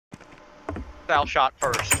Sal shot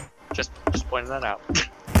first. Just pointing that out.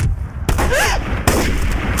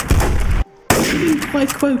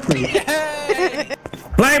 Quite quote me.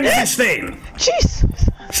 Bleiben Sie stehen! Jesus!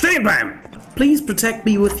 Stehen bleiben! Please protect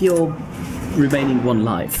me with your remaining one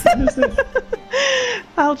life.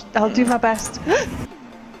 I'll do my best.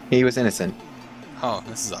 He was innocent. Oh,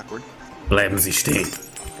 this is awkward. Bleiben Sie stehen.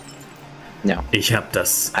 No, Ich hab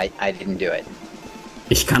das. I didn't do it.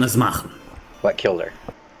 Ich kann es machen. What killed her?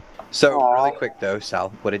 So, really quick though,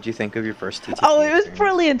 Sal, what did you think of your first TTT? Oh, it was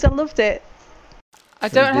brilliant. I loved it. I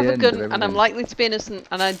don't have a end of gun, and I'm everything. likely to be innocent,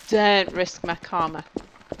 and I don't risk my karma.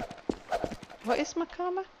 What is my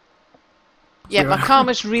karma? Yeah, my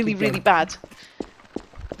karma's really, really bad.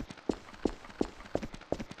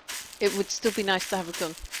 It would still be nice to have a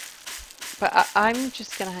gun. But I'm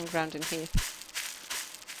just gonna hang around in here.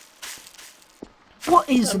 What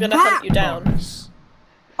is I'm gonna that? hunt you down. Boris?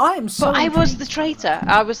 I am so. But I was the traitor.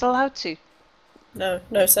 I was allowed to. No,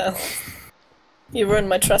 no, Sal. You ruined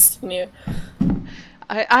my trust in you.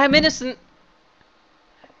 I am innocent.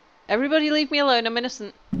 Everybody leave me alone. I'm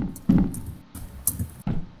innocent.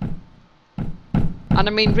 And I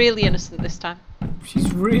mean really innocent this time.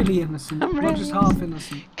 She's really innocent. I'm Not really just half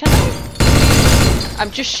innocent. Can I? I'm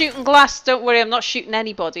just shooting glass. Don't worry, I'm not shooting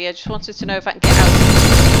anybody. I just wanted to know if I can get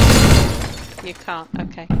out. You can't.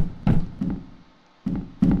 Okay.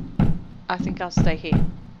 I think I'll stay here.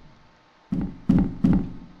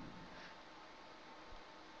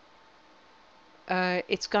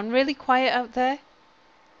 It's gone really quiet out there.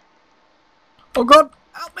 Oh God!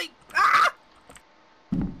 Help me! Ah!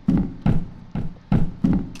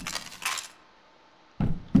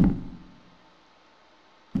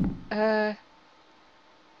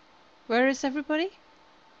 Where is everybody?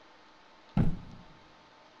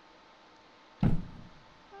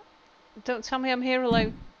 Don't tell me I'm here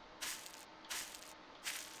alone.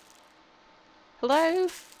 Hello?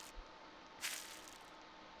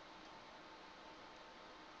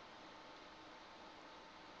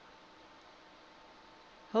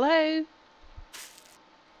 Hello?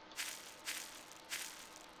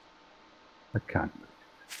 I can't.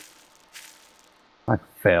 I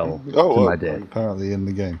fell Oh, to well, my death. apparently in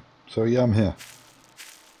the game. So yeah, I'm here.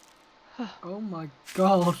 Oh my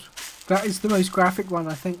God! That is the most graphic one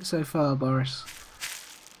I think so far, Boris.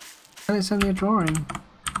 And it's only a drawing.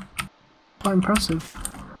 Quite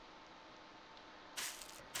impressive.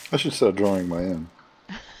 I should start drawing my own.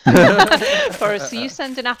 Boris, so you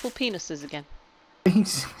sending apple penises again?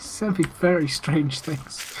 He's sent me very strange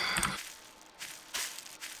things.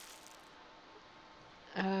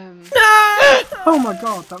 Oh my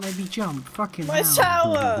God! That made me jump. Fucking My hell.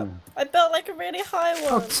 shower! I built like a really high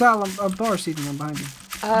Oh, one. Sal, Boris even on behind you.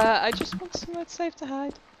 I just want somewhere safe to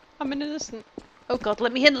hide. I'm an innocent. Oh God,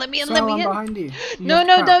 let me in, let me in, Sal, let me I'm in! behind you. You No, have to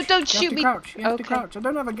no, no, crouch. don't You shoot have to me. Crouch. You have to Okay. crouch. I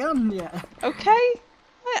don't have a gun yet. Okay,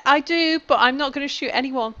 I do, but I'm not going to shoot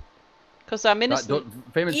anyone. Because I'm innocent.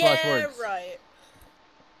 Famous last Yeah, words. right.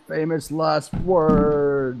 Famous last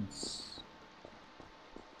words.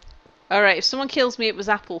 Alright, if someone kills me, it was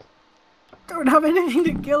Apple. Don't have anything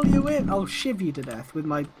to kill you with. I'll shiv you to death with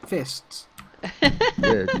my fists.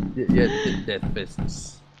 Yeah, death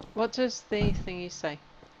fists. What does the thingy say?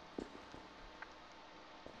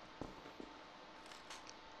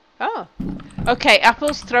 Oh. Okay,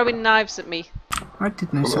 Apple's throwing knives at me. I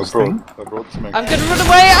did no I such thing. brought something. I'm gonna run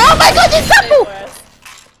away! Oh my God, it's Apple!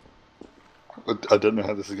 I don't know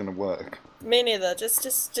how this is going to work. Me neither. Just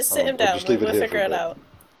sit I'll him down. just leave it We'll here figure for a it bit. out.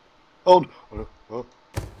 Oh, no. Oh,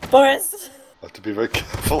 Boris! I have to be very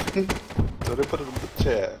careful. Don't I put it on the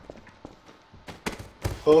chair?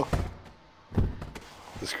 Oh.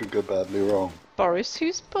 This could go badly wrong. Boris,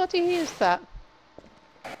 whose body is that?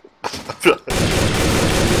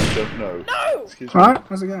 I don't know. No! Excuse me. Right,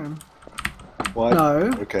 how's it going? Why?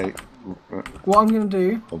 No. Okay. What I'm going to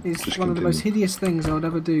do I'll is just one of the most continue. hideous things I would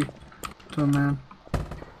ever do to a man.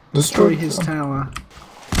 Destroy his tower.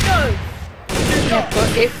 No! Yeah,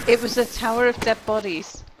 but it was a tower of dead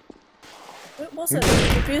bodies. It wasn't. It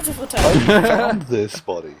was a beautiful tower. I found this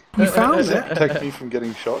body. You found Does it it? protect me from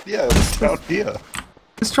getting shot? Yeah, it was down here.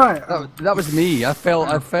 Let's try it. That was me. I fell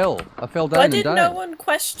down Why and did died. no one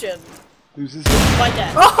question Who's this? my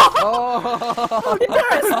death? Oh!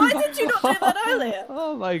 Boris, why did you not do that earlier?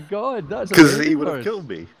 Oh my God, that's Because amazing, he would have Boris. killed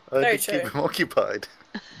me. I Very had to keep true. him occupied.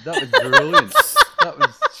 That was brilliant. That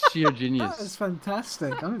was sheer That is genius.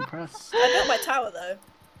 fantastic. I'm impressed. I built my tower though.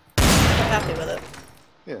 I'm happy with it.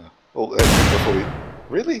 Yeah. Well, actually, before we...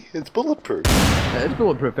 Really? It's bulletproof. Yeah, it's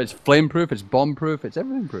bulletproof. It's flame-proof. It's bomb-proof. It's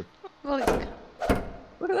everything-proof. Well,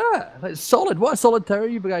 Look at that. It's solid. What a solid tower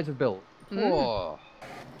you guys have built. Whoa.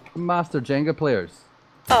 Master Jenga players.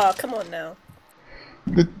 Oh, come on now.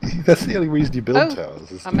 That's the only reason you build Oh,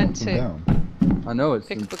 towers. Is I to meant knock them to. down. I know it's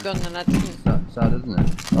Pick up a gun and I didn't. sad, isn't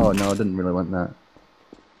it? Oh no, I didn't really want that.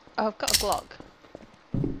 Oh, I've got a Glock.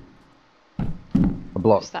 A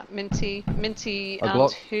block. What's that? Minty A and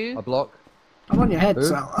block. who? A block. I'm on your head, Who?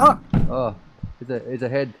 Sal. Ah! Oh, it's a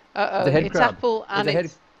head. Uh-oh, It's a head it's crab. Apple and it's a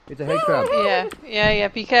head. It's a head crab. Yeah,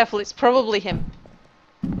 be careful, it's probably him.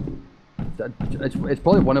 It's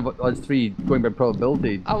probably one of us three going by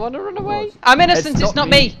probability. I want to run away. I'm innocent, it's not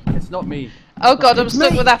me. It's not me. Oh god, I'm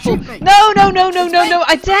stuck with Apple. Shoot me. No,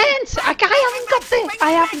 I daren't!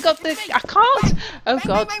 I haven't got the, I can't! Oh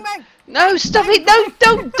god. No, stop it! No,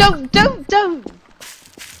 don't!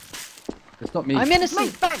 It's not me. I'm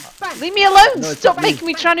innocent. Bang, bang. Leave me alone! No, it's Stop not me. making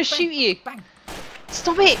me trying to shoot you! Bang.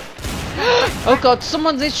 Stop it! Oh god,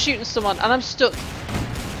 someone is shooting someone and I'm stuck.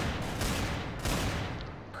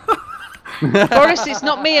 Boris, it's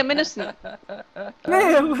not me, I'm innocent.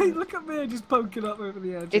 No, wait, look at me, just poking up over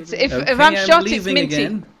the edge. It's if Okay, I'm shot, it's leaving Minty.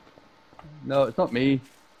 again. No, it's not me.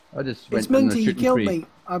 I just went It's on a Minty, you shooting killed spree. me.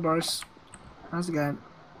 Hi, Boris. How's it going?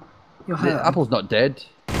 You're The hurt. Apple's not dead.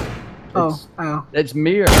 Oh, ow. It's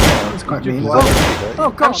Mir. That's quite mean. Is Oh, that oh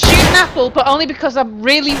I'm god. shooting Apple, but only because I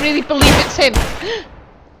really believe it's him.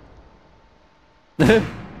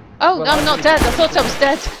 Oh, Well, I'm not dead. I thought I was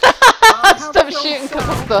dead. Stop shooting because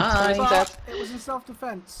I thought I was dead. It was in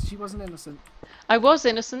self-defense. She wasn't innocent. I was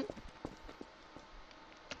innocent.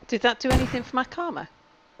 Did that do anything for my karma?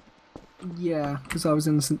 Yeah, because I was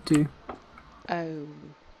innocent too. Oh.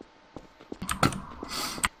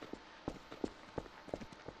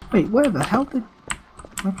 Wait, where the hell did...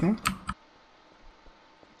 Okay.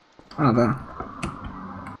 Oh, there.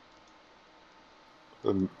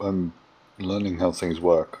 I'm learning how things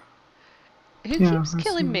work. Who Yeah, keeps I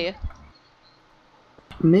killing see.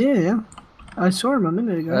 me? Yeah. I saw him a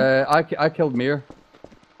minute ago. I killed Mir.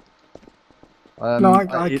 No,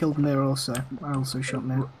 I killed Mir also. I also shot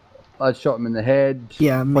Mir. I shot him in the head.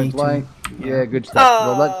 Yeah, me point too. blank. Yeah, good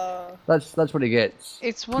stuff. Well, that's what he gets.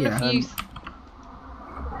 It's one Yeah. of you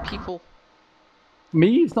people.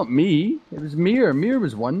 Me? It's not me. It was Mir. Mir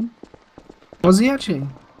was one. Was he actually?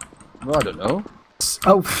 Well, I don't know.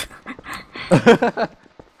 Oh.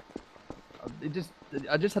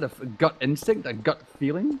 I just had a gut instinct, a gut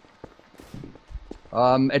feeling.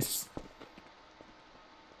 It's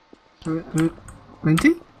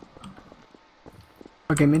Minty?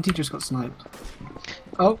 Okay, Minty just got sniped.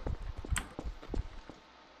 Oh.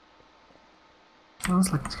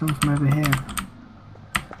 Sounds like it's coming from over here.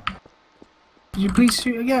 Could you please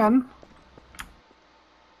shoot again?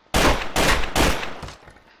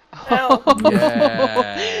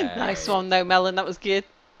 yeah. Nice one, though, Melon. That was good.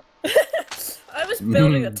 I was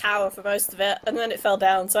building a tower for most of it, and then it fell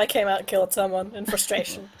down, so I came out and killed someone in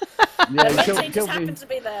frustration. Yeah, And you my killed, team just killed me happened to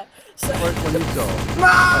be there. So when you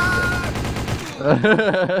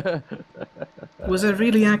saw. Was I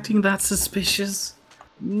really acting that suspicious?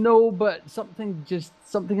 No, but something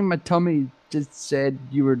in my tummy just said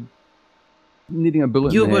you were needing a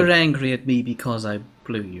bullet. You in the were head. angry at me because I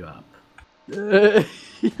blew you up.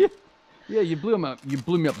 Yeah, you blew him up. You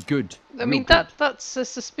blew me up good. I Real mean, good. that's a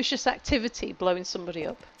suspicious activity, blowing somebody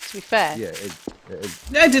up, to be fair. Yeah,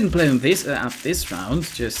 I didn't blow him up this round,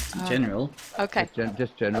 just in general. Okay.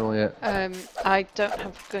 just general, yeah. I don't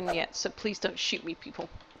have a gun yet, so please don't shoot me, people.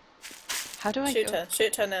 How do I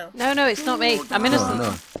shoot her now. No, it's not me. I'm innocent.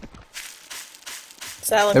 No.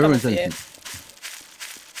 Sal, I'm coming Everyone's for you. innocent.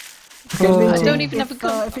 Okay, I Minty, don't even have a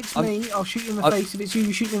gun. If it's me, I'll shoot you in the face. If it's you,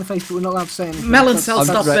 you shoot me in the face, but we're not allowed to say anything. Melon, That's- Cell,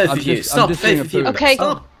 stop, right, both of you. I'm Stop, just both doing of a you. poo. Okay,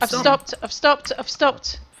 Stop, I've stop.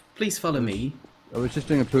 stopped. Please follow me. I was just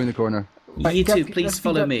doing a poo in the corner. You two, let's please be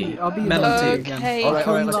follow done. me. I'll be Melon done. too. Okay. All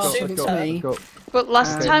right, let's go. Shoot Let's it's go. me. Let's go. But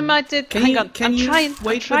last time I did... Hang on, Can I'm you trying. wait I'm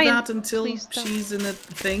with trying. that until Please don't. she's in a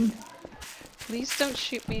thing? Please don't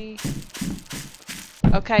shoot me.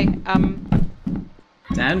 Okay,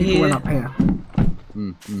 Down People here. went up here.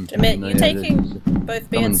 Admit, No, you're yeah, taking both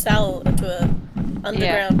me and Sal into a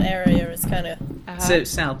underground area is kind of... So,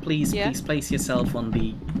 Sal, please Yeah? place yourself on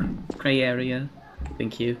the grey area.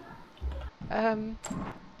 Thank you.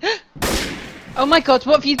 Oh my god,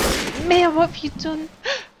 what have you... Mia, what have you done?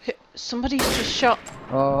 Somebody's just shot.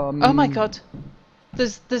 Oh my god.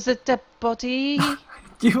 There's a dead body.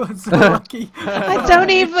 You are so lucky. I don't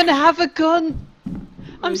even have a gun.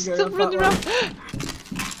 I'm you go, still up running that around.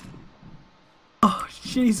 Oh,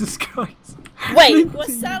 Jesus Christ. Wait,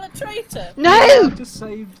 was Sal a traitor? No! I just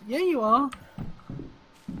saved. Yeah, you are.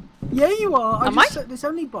 Yeah, you are. Am It's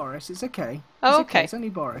only Boris. It's okay. Oh, It's okay. It's only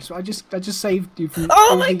Boris. I just saved you from Oh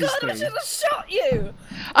all my these god, I things. should have shot you!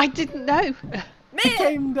 I didn't know. He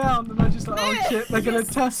came down and I just thought, oh shit, they're gonna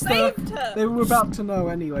test her. They were about to know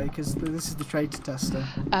anyway, because this is the traitor tester.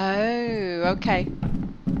 Oh, okay.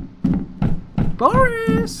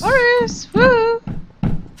 Boris! Boris! Woo!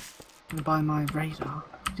 I'm gonna buy my radar.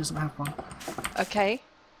 He doesn't have one. Okay.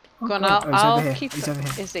 Oh, Go on, God. I'll keep He's over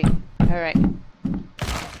here. Is he? Alright.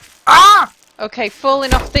 Ah! Okay,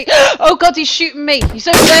 falling off the. Oh god, he's shooting me! He's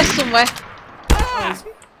over there somewhere! Oh, is he?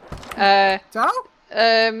 Sal?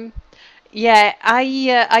 Yeah,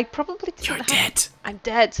 I probably didn't You're have... dead. I'm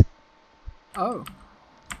dead. Oh.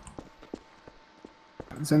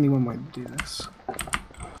 There's only one way to do this.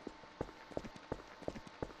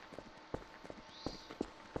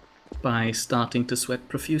 By starting to sweat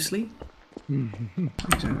profusely.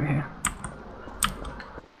 He's over here.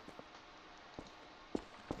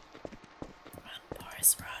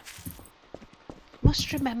 Boris, run.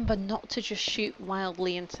 Must remember not to just shoot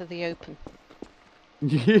wildly into the open.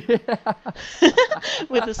 Yeah.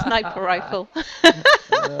 With a sniper rifle.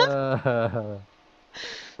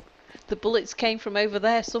 The bullets came from over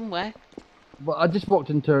there somewhere. Well, I just walked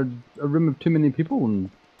into a room of too many people and...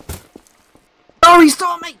 Oh, he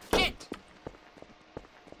saw me! Shit!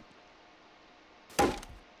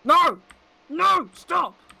 No! No!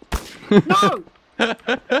 Stop! No! Not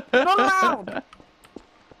allowed!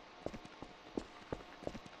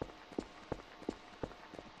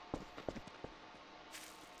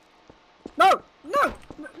 No! No!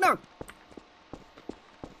 No!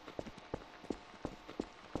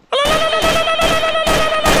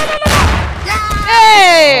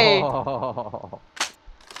 Hey!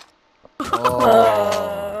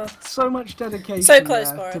 So much dedication So close,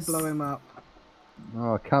 there Boris. to blow him up.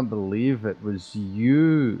 Oh, I can't believe it was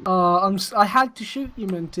you. I had to shoot you,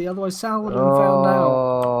 Minty, otherwise Sal would have been found out.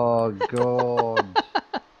 Oh God!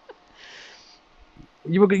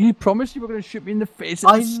 You promised you were going to shoot me in the face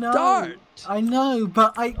at the start. I know,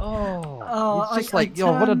 but I. It's just like, I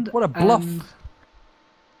yo, what a bluff.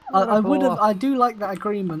 I do like that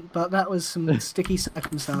agreement, but that was some sticky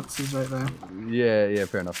circumstances right there. Yeah,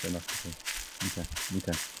 fair enough. Okay.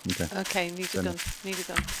 Okay, need a gun. Need a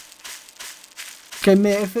gun. Okay,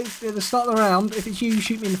 Mia, if it's at the start of the round, if it's you,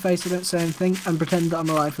 shoot me in the face, I don't say anything, and pretend that I'm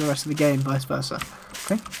alive for the rest of the game, vice versa.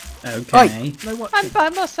 Okay? Okay. Right, no watching. I'm by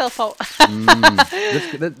myself out.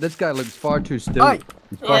 This guy looks far too still. Aye.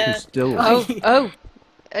 He's far too still. Oh.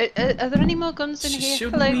 Are there any more guns in here?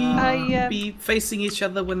 Shouldn't we be facing each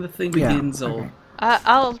other when the thing begins, or? okay.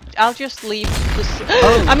 I'll just leave.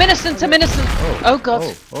 I'm innocent. I'm innocent. Oh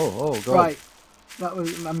god. Oh God. Right.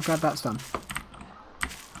 I'm glad that's done.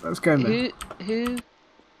 Let's go, Mia. Who?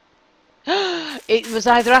 It was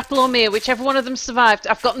either Apple or Mia, whichever one of them survived.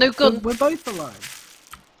 I've got no gun. We're both alive.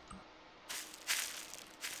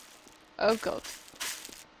 Oh god.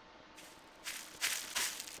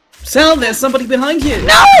 Sal, there's somebody behind you!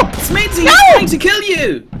 No! It's Minty! No! He's trying to kill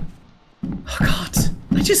you! Oh god,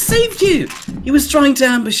 I just saved you! He was trying to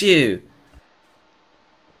ambush you!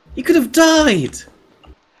 You could have died!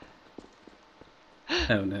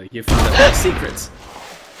 Oh no, you found out my secrets.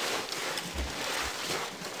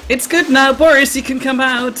 It's good now, Boris, you can come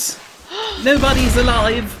out! Nobody's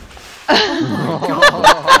alive!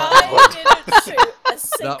 I didn't shoot a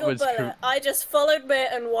single was bullet. I just followed Mitt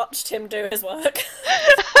and watched him do his work.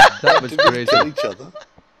 That was Did we crazy. kill each other?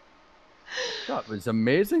 That was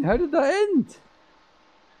amazing. How did that end?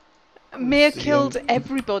 Mia killed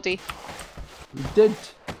everybody.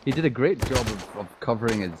 He did a great job of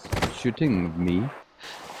covering his shooting of me.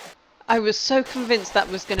 I was so convinced that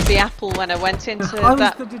was going to be Apple when I went into I was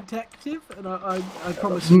that. the detective, and I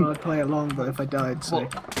promised him I'd play along, but if I died, so...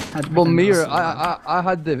 Well, Mia, I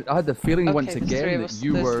had the feeling Okay, once there's three again of that us.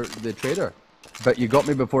 you were the traitor, but you got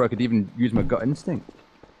me before I could even use my gut instinct.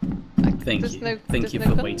 Thank There's you. no- Thank there's you no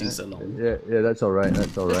for guns. waiting so long. Yeah, that's all right.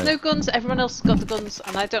 That's all There's right. no guns. Everyone else has got the guns,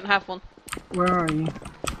 and I don't have one. Where are you?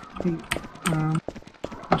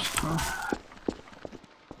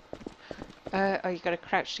 Oh, you got to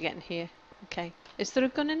crouch to get in here. Okay. Is there a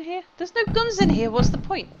gun in here? There's no guns in here. What's the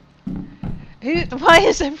point? Why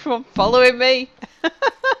is everyone following me? I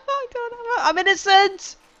don't know. I'm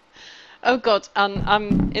innocent. Oh god, and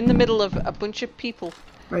I'm in the middle of a bunch of people.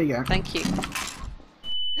 There you go. Thank you.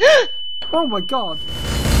 Oh my god!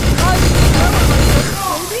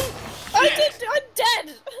 I'm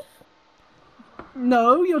dead!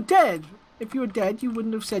 No, you're dead! If you were dead, you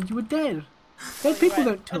wouldn't have said you were dead. Dead people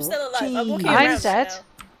don't talk. I'm still alive. I'm walking Jeez. I'm around dead.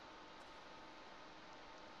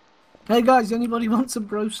 now. Hey guys, anybody want some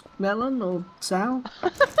roast melon or Sal?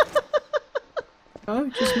 No,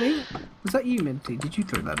 just me? Was that you, Minty? Did you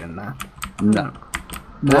throw that in there? No.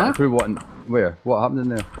 No? What, through what? Where? What happened in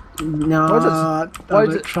there? No, Why is it- I why is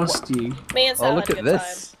don't it- trust you. Me and Sal Oh, had look a at good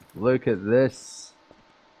this. Look at this.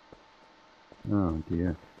 Oh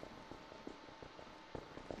dear.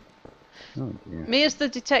 Oh dear. Mia's the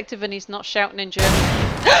detective and he's not shouting in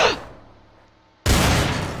German.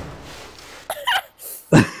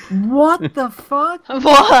 What the fuck?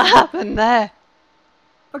 What happened there?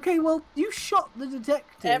 Okay, well, you shot the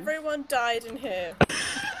detective, Everyone died in here.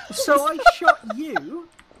 so I shot you.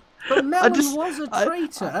 But Melon was a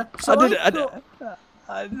traitor, so I thought...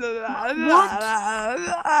 What?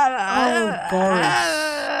 Oh,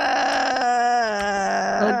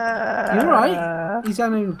 Boris. You're right. He's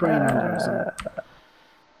having a brain aneurysm.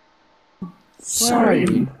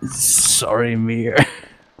 Sorry. Sorry, Mir.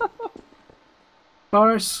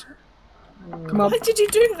 Boris, come on. Why did you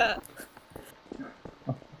do that?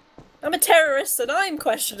 I'm a terrorist and I'm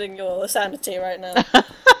questioning your sanity right now.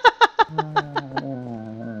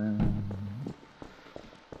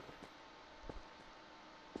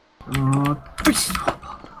 Oh,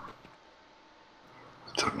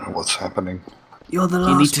 I don't know what's happening. you're the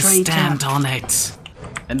last You need to traitor. stand on it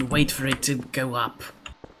and wait for it to go up.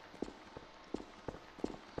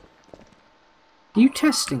 Are you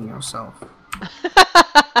testing yourself?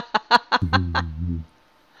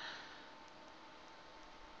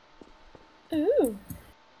 Ooh.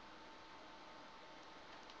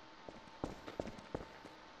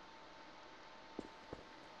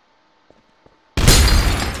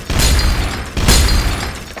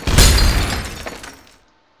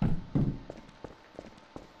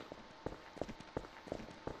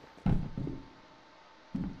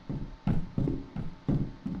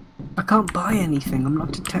 I can't buy anything. I'm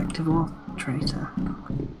not detective or traitor.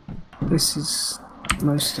 This is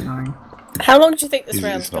most annoying. How long do you think this He's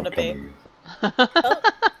round's not gonna be? coming.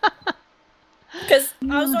 Because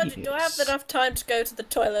I was wondering, do I have enough time to go to the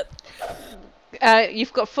toilet?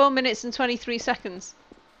 You've got 4 minutes and 23 seconds.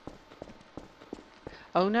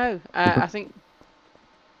 Oh no, I think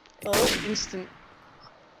Oh, instant.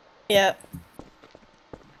 yeah.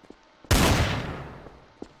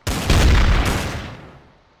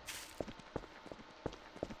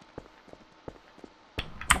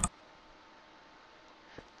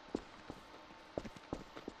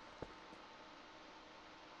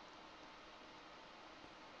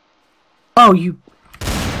 Oh, you...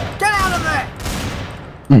 Get out of there!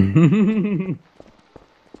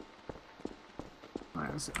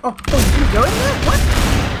 Right, that's it. Oh, you can go in there? What?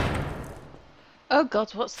 Oh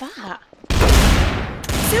god, what's that?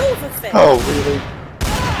 Silverfish! Oh, really?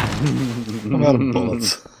 I'm out of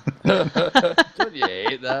bullets. Don't you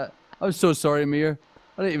hate that? I'm so sorry, Mir.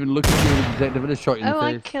 I didn't even look at you as a detective. I just shot you in Oh, the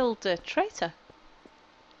I face. killed a traitor.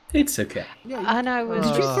 It's okay. Yeah, And I was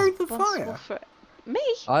Did you throw the responsible fire? for me.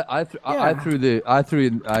 I Yeah. threw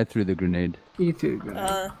the grenade. you threw good.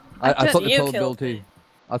 I don't- thought the You killed probability. me.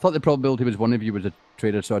 I thought the probability was one of you was a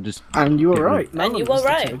traitor, so I just. And you were Yeah. right. And you Melon were was the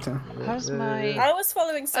right. traitor. How's my... I was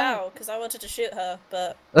following Sal because I wanted to shoot her,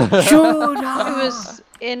 but Should I was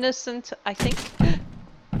innocent, I think.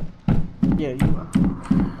 Yeah, you were.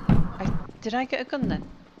 Did I get a gun then?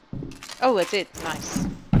 Oh, I did. Nice.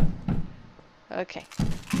 Okay.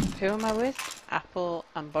 Who am I with? Apple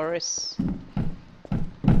and Boris.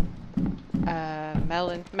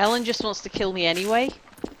 Melon. Melon just wants to kill me anyway.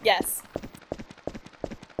 yes.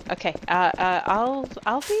 Okay. I'll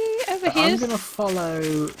be over here. I'm gonna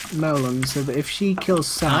follow Melon so that if she kills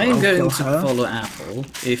Sal, I'm I'll going kill to her. follow Apple.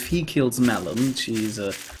 If he kills Melon, she's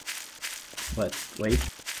a... What? Wait.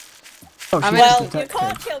 Oh, she's Well, a you detective.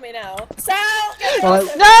 can't kill me now. Sal! Get Well,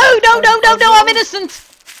 closer. No, I'm innocent!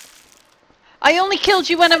 I only killed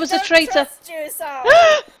you when I was a Don't traitor. trust you, Sal.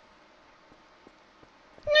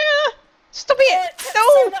 Nah, stop it! It took No!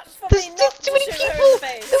 so much for There's me too not to many shoot her in people! the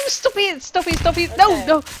face. No, stop it! Stop it! Stop it! No, Okay.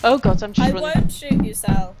 no! Oh god, I'm just I running. won't shoot you,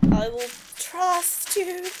 Sal. I will trust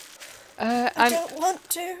you. I I don't want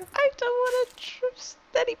to. don't want to trust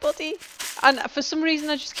anybody. And for some reason,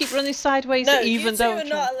 I just keep running sideways, No, even you two though are I'm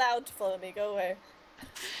not trying- allowed to follow me. Go away.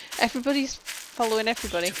 everybody's following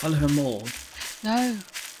everybody. Follow her more. No.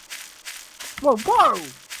 Whoa, whoa!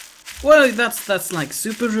 Well, that's like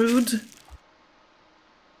super rude.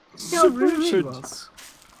 See how rude she was.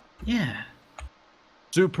 Yeah.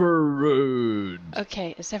 Super rude.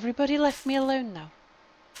 Okay, has everybody left me alone now?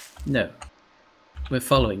 No. We're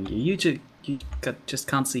following you. You just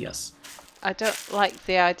can't see us. I don't like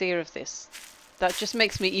the idea of this. That just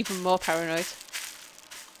makes me even more paranoid.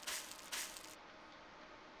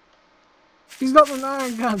 She's got the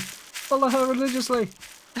iron gun. Follow her religiously.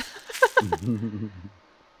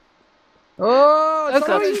 Oh, Oh, God.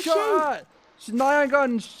 somebody shot! She's an iron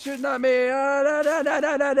gun shooting at me.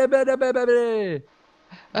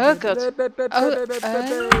 Oh god.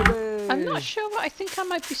 I'm not sure what I think I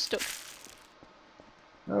might be stuck.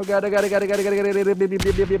 Oh god, I got it.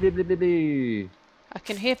 I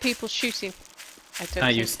can hear people shooting. I don't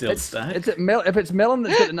Are you think- still stuck? If it's Melon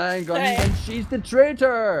that's got the 9 gun, Hey. then she's the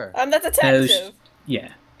traitor. I'm the detective.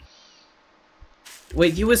 Yeah.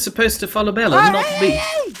 Wait, you were supposed to follow Bella, not me.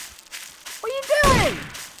 What are you doing?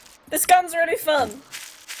 This gun's really fun.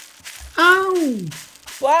 Ow!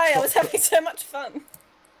 Why? I was having so much fun.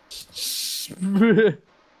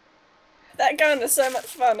 That gun is so much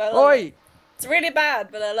fun. I love it. It's really bad,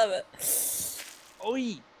 but I love it.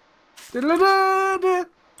 Oi! Da-da-da-da.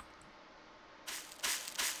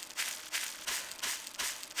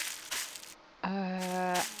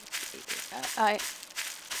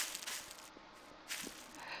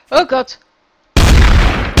 Oh god!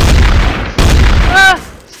 Ah!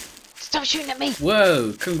 Stop shooting at me!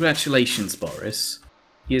 Whoa, congratulations, Boris.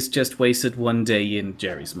 He has just wasted 1 day in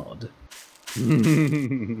Jerry's mod.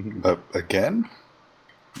 Again?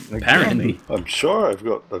 Apparently. I'm sure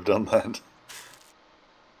I've done that.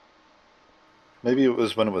 Maybe it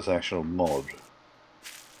was when it was actual mod.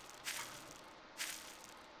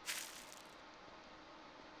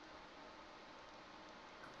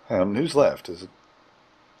 Hang on, who's left? Is it?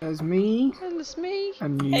 There's me. And it's me.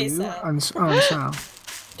 And you. Hey, Sal. And Sal.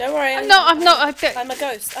 Don't worry. I'm not. I'm a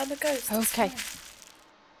ghost. I'm a ghost. Okay.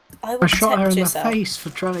 I will I shot her protect in you, the Sal. face for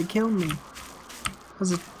trying to kill me.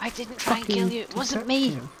 As a I didn't try and kill fucking you. It wasn't me.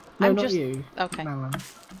 detective. No, I'm not just. you. Okay. Melon.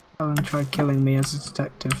 Melon tried killing me as a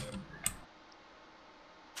detective.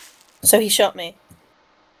 So he shot me.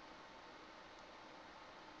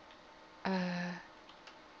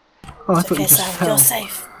 Oh, I It's thought okay, you just Sal. fell. You're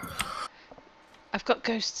safe. I've got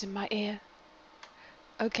ghosts in my ear.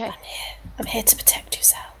 Okay. I'm here to protect you,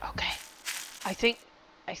 Sal. Okay. I think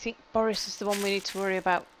Boris is the one we need to worry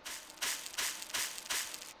about.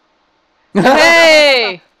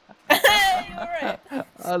 Hey! Hey, you're right.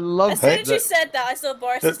 I love As soon Hey, as you said that, I saw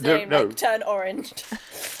Boris's No, name no. like turn orange.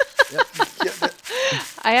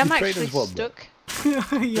 I am The actually traitor's one, stuck.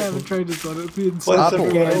 Yeah, the trader's one. It'd be insane. Why is Apple.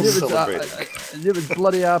 everyone I knew else it was, celebrating? I knew it was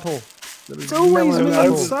bloody Apple. It's always Melon me and and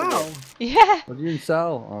Apple. Sal. Yeah. What, you and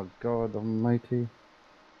Sal? Oh god almighty.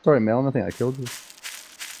 Sorry Melon, I think I killed you.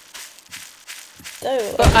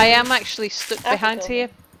 No. But I am actually stuck Apple behind killed here.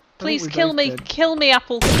 me. Please we kill both me. did. Kill me,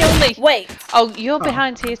 Apple. Kill me. Wait. Oh, you're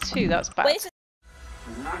behind here too. That's bad. Wait.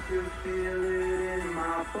 I can feel it in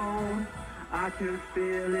my bones. I can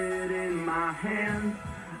feel it in my hands.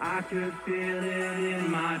 I can feel it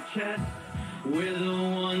in my chest. We're the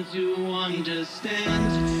ones who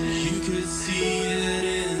understand. You could see it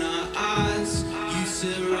in our eyes. You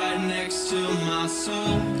sit right next to my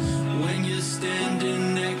soul. When you're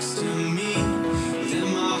standing next to me.